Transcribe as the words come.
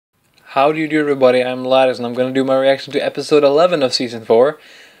How do you do, everybody? I'm LaDix, and I'm going to do my reaction to episode 11 of season 4.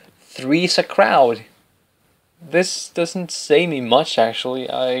 Three's a crowd. This doesn't say me much, actually.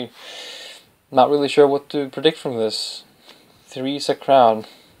 I'm not really sure what to predict from this. Three's a crowd.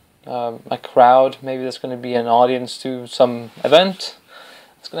 A crowd, maybe that's going to be an audience to some event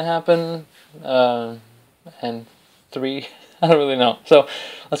that's going to happen. And three, I don't really know. So,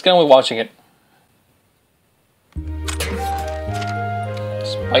 let's get on with watching it.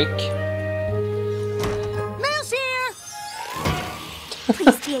 Spike. Mouse here!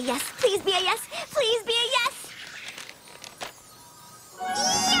 Please be a yes, please be a yes, please be a yes!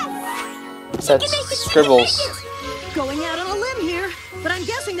 Yes! That's Scribbles. Going out on a limb here, but I'm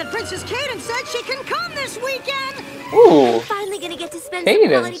guessing that Princess Cadence said she can come this weekend! Ooh! I'm finally gonna get to spend some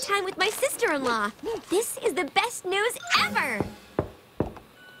quality time with my sister-in-law. This is the best news ever!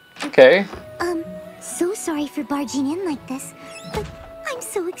 Okay. So sorry for barging in like this, but I'm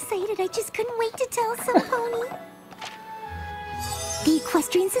so excited I just couldn't wait to tell some pony. The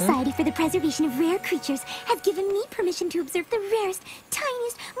Equestrian Society for the Preservation of Rare Creatures has given me permission to observe the rarest,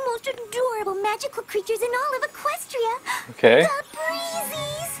 tiniest, most adorable magical creatures in all of Equestria. Okay. The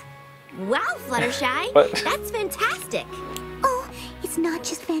Breezies! Wow, Fluttershy, What? that's fantastic! Oh, it's not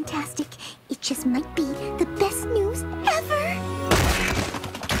just fantastic, it just might be the best news ever!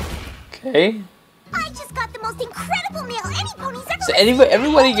 Okay. I just got the most incredible mail any pony's ever So received.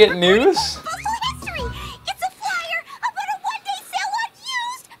 everybody get news? Postal history! It's a flyer about a one-day sale on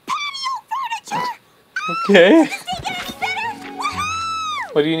used patio furniture! Okay. Does this get any better?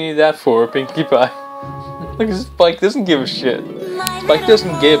 Woohoo! What do you need that for, Pinkie Pie? Look, Spike doesn't give a shit. Spike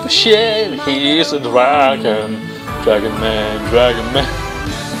doesn't give a shit. He's a dragon. Dragon man, dragon man.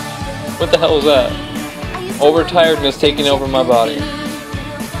 What the hell is that? Overtiredness taking over my body.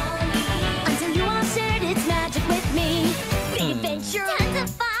 Until you answered, it's magic with me. The adventure, tons of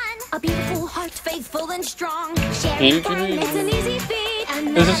fun. A beautiful heart, faithful and strong. Sharing fun, it's an easy feat.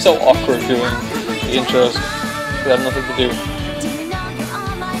 And This is so awkward doing the intros. I have nothing to do. Do you know you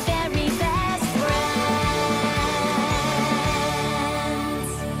are my very best friends?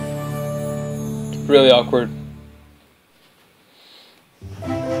 Really awkward.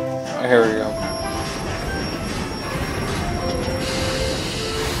 Here we go.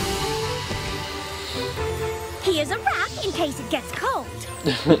 Here's a rock in case it gets cold.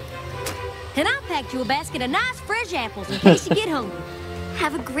 And I packed you a basket of nice fresh apples in case you get hungry.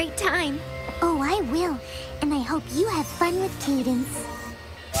 Have a great time. Oh, I will. And I hope you have fun with Cadence.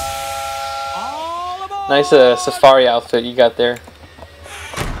 Nice safari outfit you got there.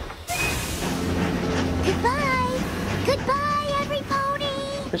 Goodbye! Goodbye, every pony!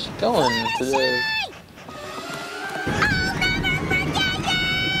 Where's she going today?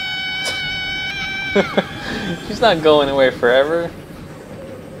 She's not going away forever.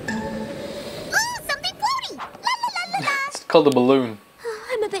 Ooh, something floaty! La la la la la! It's called a balloon.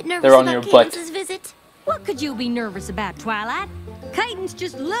 I'm a bit nervous They're on about your butt. Cadence's visit. What could you be nervous about, Twilight? Cadence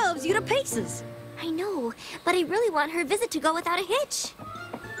just loves you to pieces. I know, but I really want her visit to go without a hitch.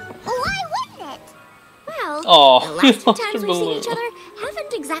 Why wouldn't it? Well, Aw, the last two lost times a we've seen balloon. each other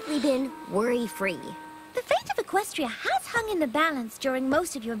haven't exactly been worry-free. The fate of Equestria has hung in the balance during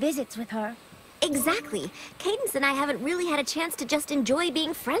most of your visits with her. Exactly. Cadence and I haven't really had a chance to just enjoy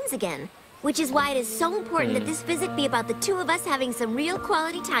being friends again. Which is why it is so important that this visit be about the two of us having some real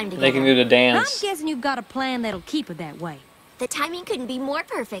quality time together. They can do the I'm dance. guessing you've got a plan that'll keep her that way. The timing couldn't be more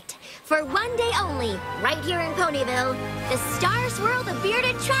perfect. For one day only, right here in Ponyville, the Star Swirl the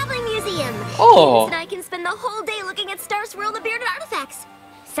Bearded Traveling Museum. Oh. Cadence and I can spend the whole day looking at Star Swirl the Bearded artifacts.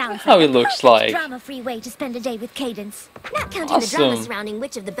 Sounds How like he a looks perfect like. drama-free way to spend a day with Cadence. Not counting the drama Awesome. surrounding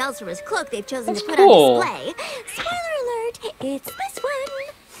which of the bells from his cloak they've chosen That's to put cool. on display. Spoiler alert, it's this one.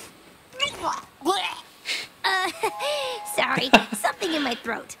 Sorry, something in my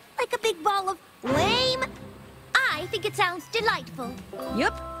throat. Like a big ball of lame. I think it sounds delightful.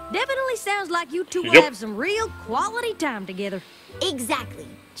 Yup, definitely sounds like you two will Yup. have some real quality time together. Exactly.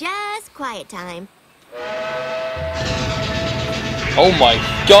 Just quiet time. Oh my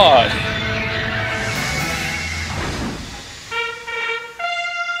god!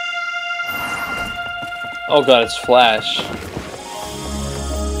 Oh god, it's Flash.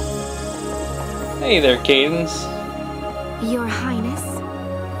 Hey there, Cadence. Your Highness.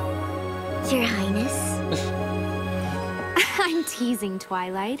 Your Highness. I'm teasing,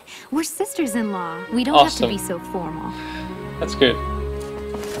 Twilight. We're sisters-in-law. We don't Awesome. have to be so formal. That's good.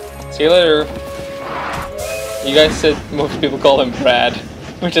 See you later. You guys said most people call him Brad,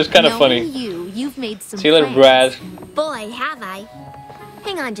 which is kind of funny. You've made some See you later, friends. Brad. Boy, have I.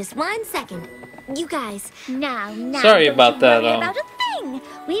 Hang on just 1 second. You guys. Now, Sorry don't about you that, worry about a thing.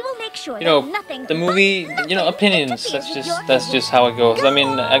 We will make sure You know, that nothing. the movie, you know, opinions, that's just how it goes. I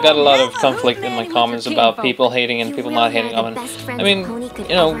mean, I got a lot of conflict in my comments about people hating and people not hating on it. I mean,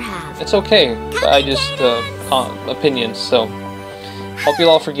 you know, it's okay, but I just, opinions, so hope you'll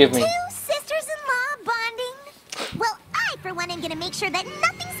all forgive me. Two sisters-in-law bonding. Well, I, for one, am gonna make sure that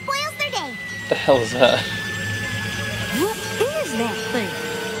nothing spoils their day. What the hell is that? What is that thing?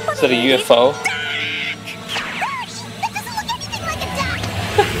 Is that a UFO? Gosh, that doesn't look anything like a duck.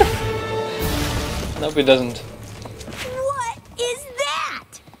 Nope, it doesn't. What is that?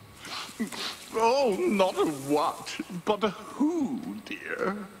 Oh, not a what, but a who,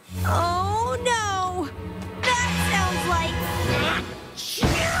 dear. Oh no! That sounds like...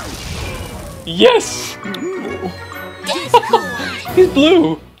 Yes! He's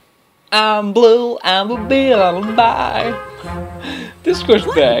blue! I'm blue, I'm a bee, Discourse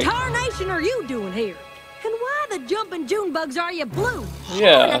What bag. in tarnation are you doing here? And why the jumping June bugs are you blue?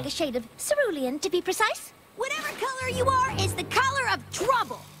 Yeah. Like a shade of cerulean, to be precise. Whatever color you are is the color of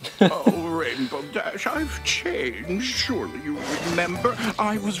trouble. Oh, Rainbow Dash, I've changed. Surely you remember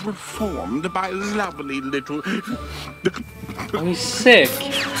I was reformed by lovely little... Oh, he's sick.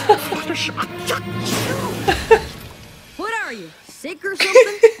 What are you, sick or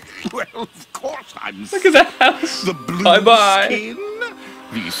something? Well, of course I'm Look at that house. The blue Bye-bye. skin,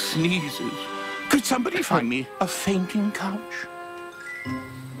 these sneezes. Could somebody find me a fainting couch?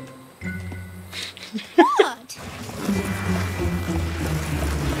 What?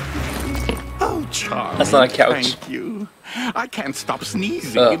 Oh, Charlie. That's not a couch. Thank you. I can't stop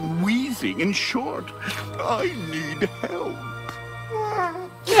sneezing and wheezing. In short, I need help.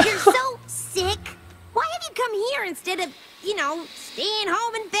 If you're so sick, why have you come here instead of, you know, staying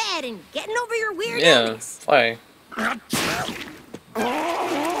home in bed and getting over your weird Yeah, illness? why? Because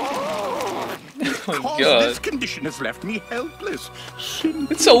Oh, God. this condition has left me helpless.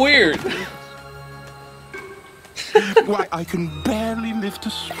 It's so weird. Why, I can barely lift a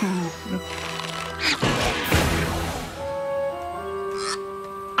spoon.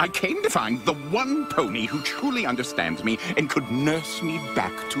 I came to find the one pony who truly understands me and could nurse me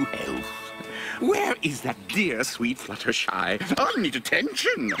back to health. Where is that dear, sweet Fluttershy? I need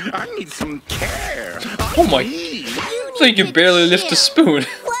attention. I need some care. Oh my- need- So you can barely lift a spoon.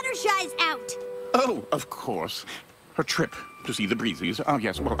 Fluttershy's out. Oh, of course. Her trip to see the breezes. Oh,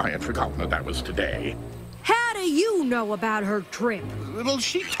 yes, well, I had forgotten that was today. How do you know about her trip? Well,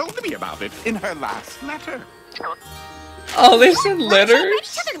 she told me about it in her last letter. Oh, they sent Write letters?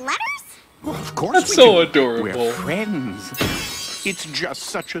 each other letters? Well, of course That's we so do. adorable. We're friends. It's just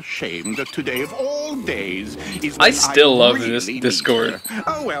such a shame that today of all days is when I still love really this need Discord. her.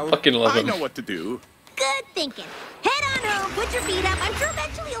 Oh well, Fucking love I him. know what to do. Good thinking. Head on home, put your feet up. I'm sure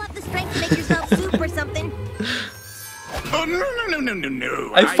eventually you'll have the strength to make yourself soup or something. Oh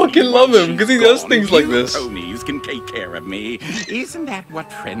no! I fucking love him, 'cause he does things like this. Ponies can take care of me. Isn't that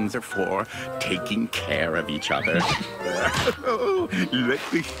what friends are for? Taking care of each other. Oh, let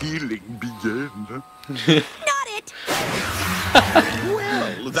the healing begin. Not it.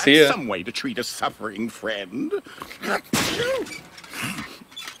 Well, that's See ya. some way to treat a suffering friend. Don't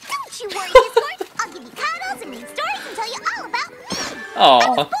you worry, Discord. I'll give you cuddles and read stories and tell you all about me.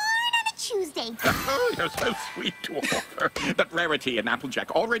 Aw. Born on a Tuesday. Oh, you're so sweet to offer. But Rarity and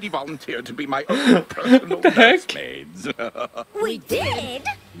Applejack already volunteered to be my own personal the heck? nursemaids. We did?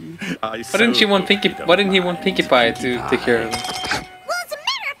 Why Why didn't he want Pinkie Pie to take care of him? Well, as a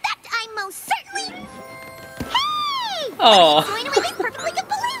matter of fact, I most certainly... Hey! Aw. Throwing away these perfectly good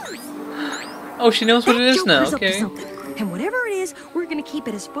balloons. Oh, she knows what it is That now, Joker's up to okay. something. And whatever it is, we're gonna keep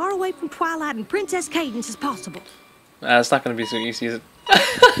it as far away from Twilight and Princess Cadence as possible. It's not gonna be so easy, is it?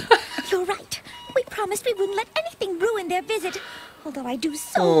 You're right. We promised we wouldn't let anything ruin their visit. Although I do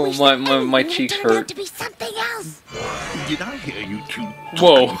so Oh, wish my- that my- my anything cheeks turned hurt. out to be something else. Did I hear you two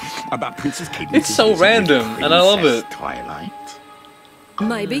Whoa. talking about Princess Cadence? It's so random, and I love it. Twilight.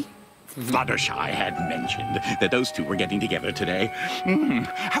 Maybe. Fluttershy had mentioned that those two were getting together today.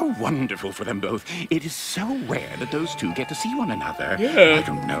 How wonderful for them both. It is so rare that those two get to see one another. Yeah. I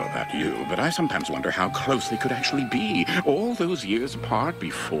don't know about you, but I sometimes wonder how close they could actually be. All those years apart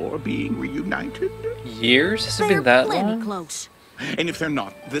before being reunited. Years? Has it They're been that plenty long? close. And if they're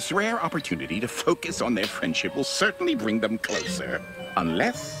not, this rare opportunity to focus on their friendship will certainly bring them closer.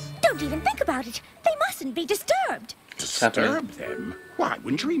 Unless... Don't even think about it. They mustn't be disturbed. disturb them? Why, I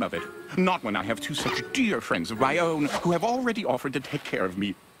wouldn't dream of it. Not when I have two such dear friends of my own who have already offered to take care of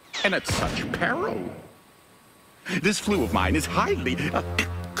me. And at such peril. This flu of mine is highly...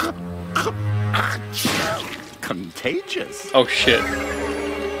 contagious. Oh shit.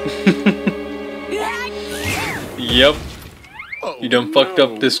 Yep. Oh, You done fucked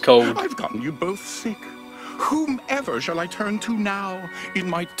up this code. I've gotten you both sick. Whomever shall I turn to now in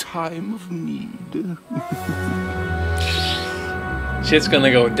my time of need? Shit's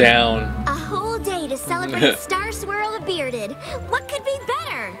gonna go down. A whole day to celebrate Star Swirl the Bearded. What could be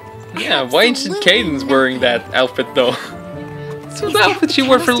better? Yeah, why isn't Cadence wearing that outfit though? That's the outfit she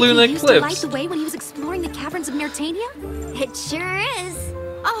wore for Luna Used to light Eclipse. the way when he was exploring the caverns of Myrtania? It sure is.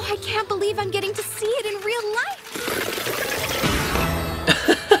 Oh, I can't believe I'm getting to see it in real life.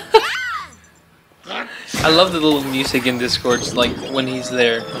 I love the little music in Discord, just like when he's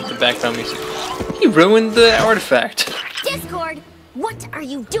there, like the background music. He ruined the artifact. Discord, what are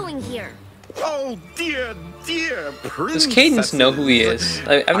you doing here? Oh, dear, dear Does Cadence know who he is?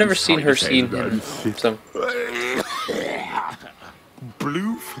 I've never seen her sorry to say seen that him. I'm sick. So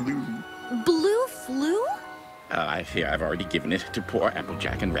Blue flu. Blue flu? I fear I've already given it to poor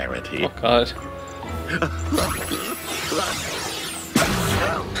Applejack and Rarity. oh god.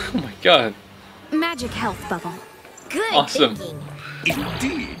 Oh my god. Magic health bubble. Good Awesome. thinking.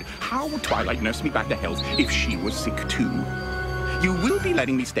 Indeed. How would Twilight nurse me back to health if she was sick too? You will be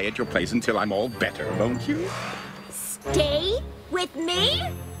letting me stay at your place until I'm all better, won't you? Stay with me?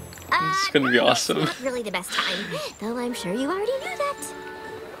 It's gonna be no, awesome. It's not really the best time, though I'm sure you already knew that.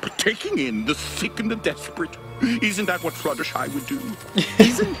 But taking in the sick and the desperate, isn't that what Fluttershy would do?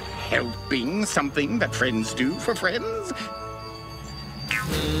 Isn't helping something that friends do for friends?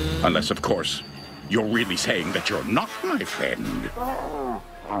 Unless, of course, you're really saying that you're not my friend.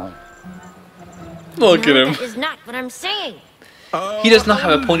 Look at No, him. that is not what I'm saying. He does not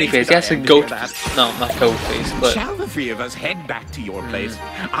have a pony face. He has a goat. No, not goat face, but Shall the three of us head back to your place?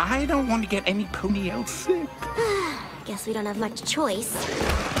 I don't want to get any pony else sick. Guess we don't have much choice.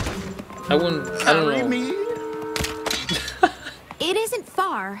 I wouldn't. I Carry don't know. me? It isn't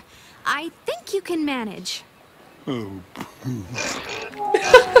far. I think you can manage.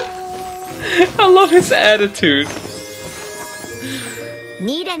 I love his attitude.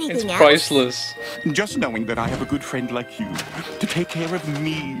 Need anything It's else? priceless. Just knowing that I have a good friend like you to take care of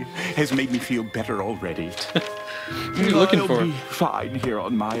me has made me feel better already. What are you looking I'll for? be fine here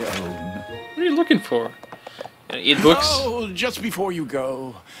on my own. What are you looking for? Eat books? Oh, just before you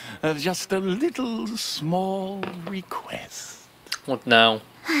go, just a little small request. What now?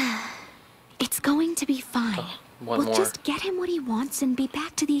 It's going to be fine. One We'll more. just get him what he wants and be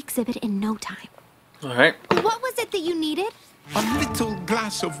back to the exhibit in no time. Alright. What was it that you needed? A little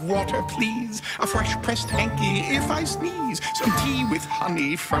glass of water, please. A fresh pressed hanky if I sneeze. Some tea with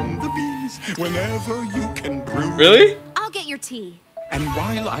honey from the bees. Whenever you can brew. Really? I'll get your tea. And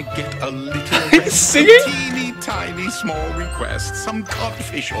while I get a little rest, Singing? a teeny tiny small request. Some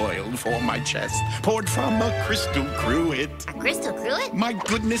codfish oil for my chest. Poured from a crystal cruet. A crystal cruet? My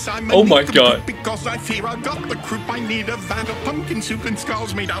goodness, I'm Oh my need God. because I fear I've got the croup. I need a vat of pumpkin soup and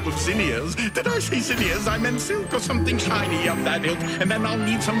skulls made out of zinnias. Did I say zinnias? I meant silk or something shiny of that ilk. And then I'll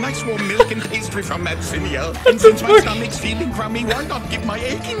need some nice warm milk and pastry from that zinnia. And since my stomach's feeling crummy, why not give my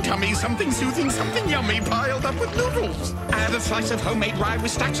aching tummy something soothing, something yummy piled up with noodles? Add a slice of homemade rye with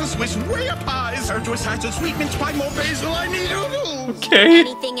stacks of Swiss way up high. Served with sides of sweet mince pie, more basil. I need noodles. Okay.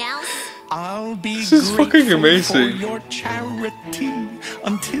 Anything else? I'll be This is fucking grateful amazing. for your charity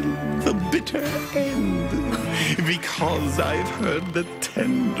until the bitter end. Because I've heard that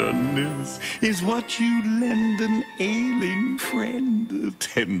tenderness is what you lend an ailing friend.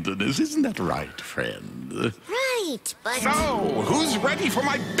 Tenderness, isn't that right, friend? Right, but... So, who's ready for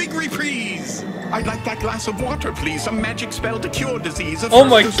my big reprise? I'd like that glass of water, please. Some magic spell to cure disease. Oh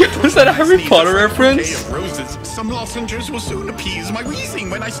my God, was that a Harry Potter reference? Of roses. Some lozenges will soon appease my wheezing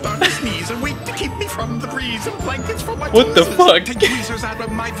when I start to sneeze. And wait to keep me from the breeze. And blankets for my What the tweezers. fuck? Take tweezers out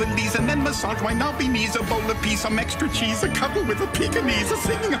of my valise and then massage my knobby knees. A bowl of peas, some extra cheese, a cuddle with a Pekingese, a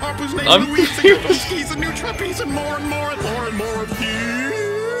singing harp whose name I'm Louise, a little skis, a new trapeze, and more and more and more and more of these.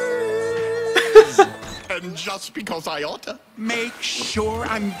 And just because I ought to make sure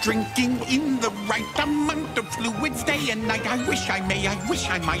I'm drinking in the right amount of fluids day and night. I wish I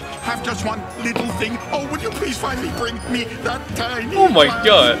might have just one little thing. Oh, would you please finally bring me that tiny Oh my glass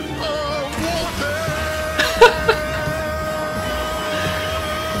God. of water?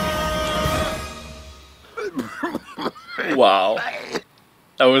 Wow.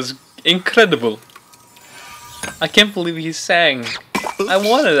 That was incredible. I can't believe he sang. I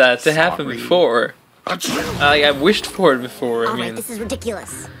wanted that to happen Sorry. before. I wished for it before. I Alright, mean, this is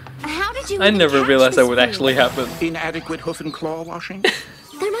ridiculous. How did you I even never catch realized that this would food? actually happen. Inadequate hoof and claw washing?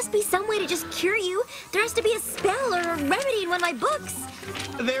 There must be some way to just cure you. There has to be a spell or a remedy in one of my books.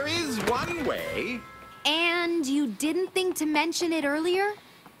 There is one way. And you didn't think to mention it earlier?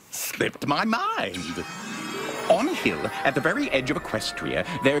 Slipped my mind. On a hill at the very edge of Equestria,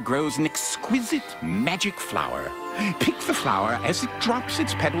 there grows an exquisite magic flower. Pick the flower as it drops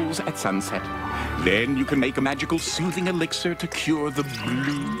its petals at sunset. Then you can make a magical soothing elixir to cure the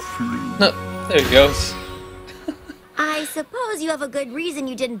blue flu. No, there he goes. I suppose you have a good reason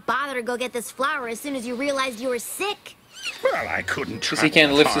you didn't bother to go get this flower as soon as you realized you were sick. Well, I couldn't Because he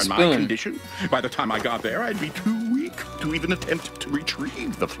can't lift the my spoon. condition. By the time I got there, I'd be too weak to even attempt to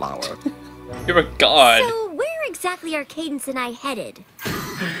retrieve the flower. You're a god. So where exactly are Cadence and I headed?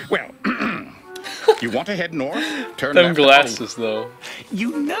 Well, you want to head north? Turn Them left. glasses, though.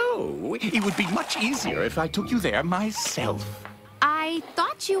 You know, it would be much easier if I took you there myself. I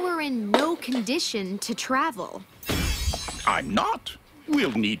thought you were in no condition to travel. I'm not.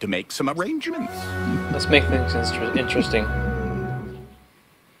 We'll need to make some arrangements. Let's make things interesting.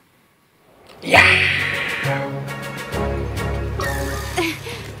 Yeah.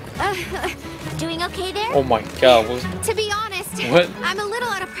 Doing okay there? Oh my god. What? To be honest, What? I'm a little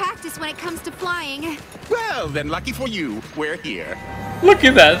out of practice when it comes to flying. Well, then lucky for you, we're here. Look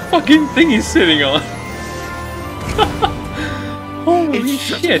at that fucking thing he's sitting on. Holy It's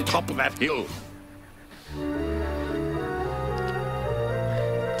just at shit. the top of that hill.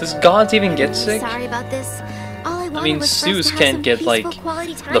 Does gods even get sick? Sorry about this. All I wanted mean, was for us Zeus to have can't some get, like, peaceful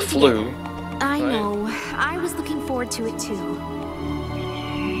quality time the flu. together. I Right. know. I was looking forward to it too.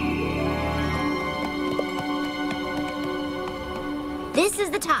 This is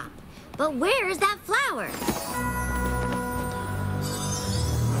the top. But where is that flower?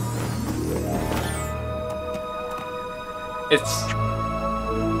 It's...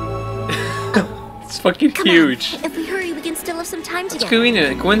 it's fucking Come on. huge. If we hurry, we can still have some time It's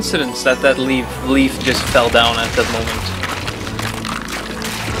together. coincidence that that leaf just fell down at that moment.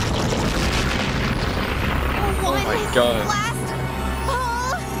 Oh my god.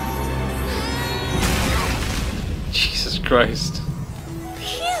 Jesus Christ.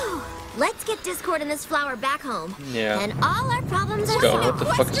 Phew! Let's get Discord and this flower back home. Yeah. And all our problems Let's are go. solved. What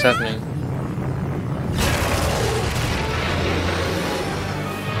the fuck is happening?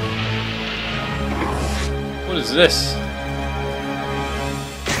 What is this?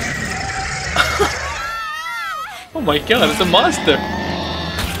 Oh my god, it's a monster!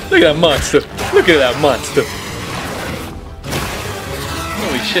 Look at that monster! Look at that monster!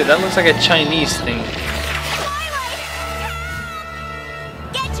 Holy shit, that looks like a Chinese thing.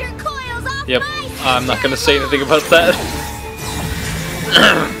 Get your coils off Yep, my I'm not gonna say anything about that.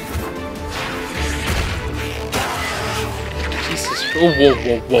 Jesus. Oh, whoa,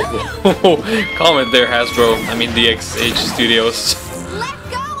 whoa, whoa, whoa. Comment there, Hasbro. I mean, DXH Studios. Let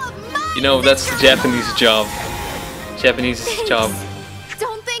go of my You know, that's the Japanese job. Japanese job.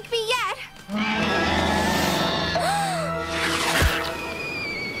 Don't thank me yet.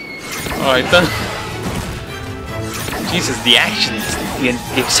 Alright then. Jesus, the actions,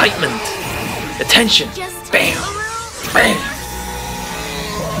 the excitement, the tension. Just Bam! a little- Bam!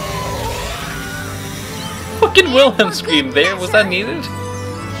 Fucking Wilhelm scream there, was that needed?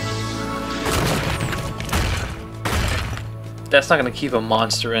 That's not gonna keep a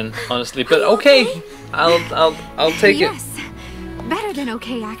monster in, honestly, but okay. I'll take it. Yes. Better than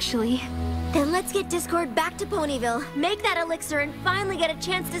okay, actually. Then let's get Discord back to Ponyville, make that elixir, and finally get a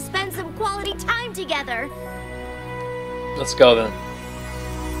chance to spend some quality time together. Let's go then.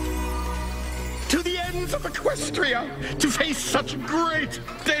 To the ends of Equestria, to face such great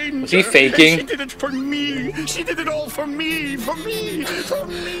danger. Was he faking? And she did it for me. She did it all for me, for me, for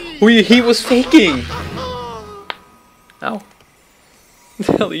me. He was faking! Ow. What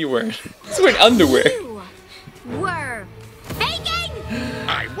the hell are you wearing? He's wearing underwear. You were faking!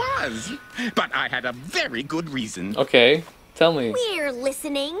 I was, but I had a very good reason. Okay, tell me. We're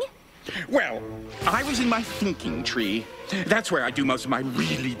listening. Well, I was in my thinking tree. That's where I do most of my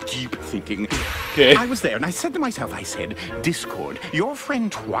really deep thinking. Okay. I was there and I said to myself, Discord, your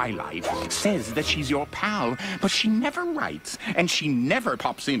friend Twilight says that she's your pal, but she never writes and she never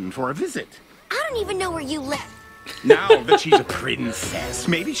pops in for a visit. I don't even know where you live. Now that she's a princess,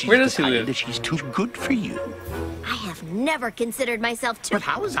 maybe she's Where does he decided live? that she's too good for you. I have never considered myself too. But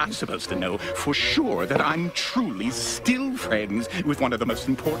how was I supposed to know for sure that I'm truly still friends with one of the most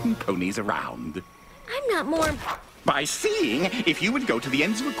important ponies around? I'm not more. By seeing if you would go to the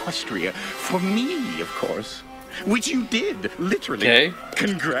ends of Equestria for me, of course. Which you did, literally. Okay.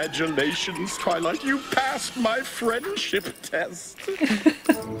 Congratulations, Twilight. You passed my friendship test.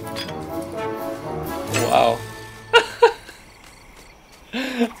 Wow.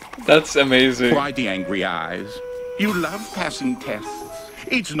 That's amazing. Why the angry eyes? You love passing tests.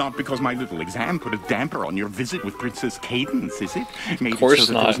 It's not because my little exam put a damper on your visit with Princess Cadence, is it? Made Of course it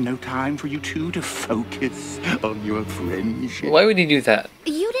so that not. there's no time for you two to focus on your friendship. Why would he do that?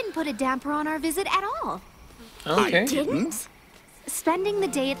 You didn't put a damper on our visit at all. Okay. I didn't. Spending the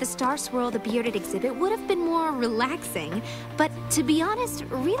day at the Star Swirl the Bearded exhibit would have been more relaxing, but to be honest,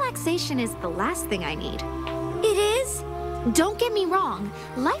 relaxation is the last thing I need. It is? Don't get me wrong,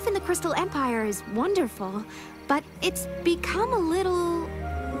 life in the Crystal Empire is wonderful, but it's become a little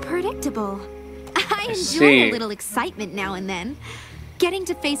predictable. I enjoy see. a little excitement now and then. Getting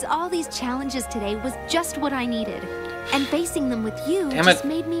to face all these challenges today was just what I needed. And facing them with you Damn just it.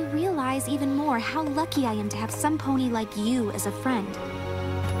 made me realize even more how lucky I am to have some pony like you as a friend.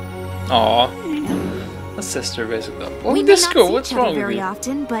 Aw. A sister, basically. Oh, We may Disco, not see what's each other wrong with very you?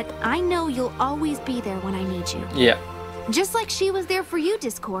 often, but I know you'll always be there when I need you. Yeah. Just like she was there for you,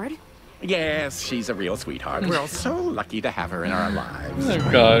 Discord. Yes, she's a real sweetheart. We're all so lucky to have her in our lives.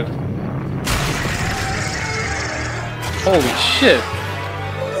 Oh, God. Holy shit.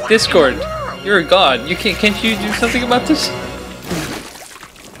 Discord, you're a god. You can't you do something about this?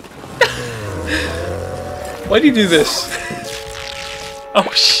 Why do you do this? Oh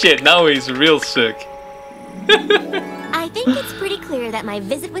shit, now he's real sick. I think it's pretty clear that my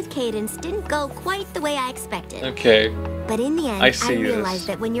visit with Cadence didn't go quite the way I expected. Okay. But in the end, I I see realized this.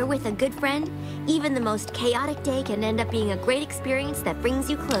 that when you're with a good friend, even the most chaotic day can end up being a great experience that brings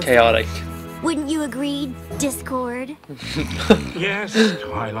you closer. Chaotic. Wouldn't you agree, Discord? Yes,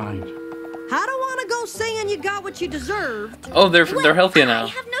 Twilight. I don't want to go saying you got what you deserved. Oh, they're healthier now. I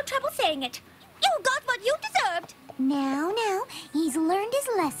have no trouble saying it. You got what you deserved. Now, he's learned his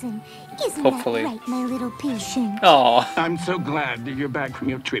lesson. Isn't Hopefully. that right, my little patient? Aw. I'm so glad that you're back from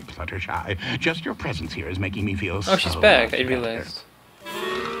your trip, Fluttershy. Just your presence here is making me feel so Oh, she's back, much I better. realized.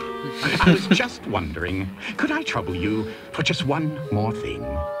 I was just wondering, could I trouble you for just one more thing?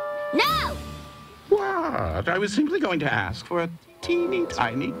 No! What? I was simply going to ask for a teeny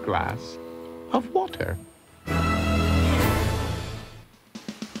tiny glass of water.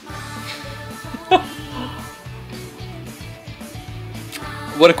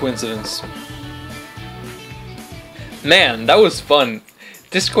 What a coincidence. Man, that was fun.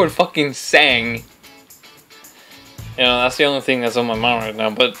 Discord fucking sang. You know, that's the only thing that's on my mind right now.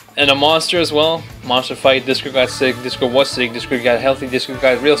 But, and a monster as well. Monster fight, Discord got sick, Discord was sick, Discord got healthy, Discord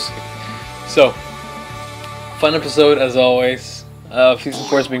got real sick. So, fun episode as always. Season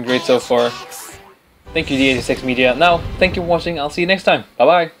 4 has been great so far. Thank you, D86 Media. Now, thank you for watching. I'll see you next time. Bye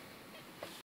bye.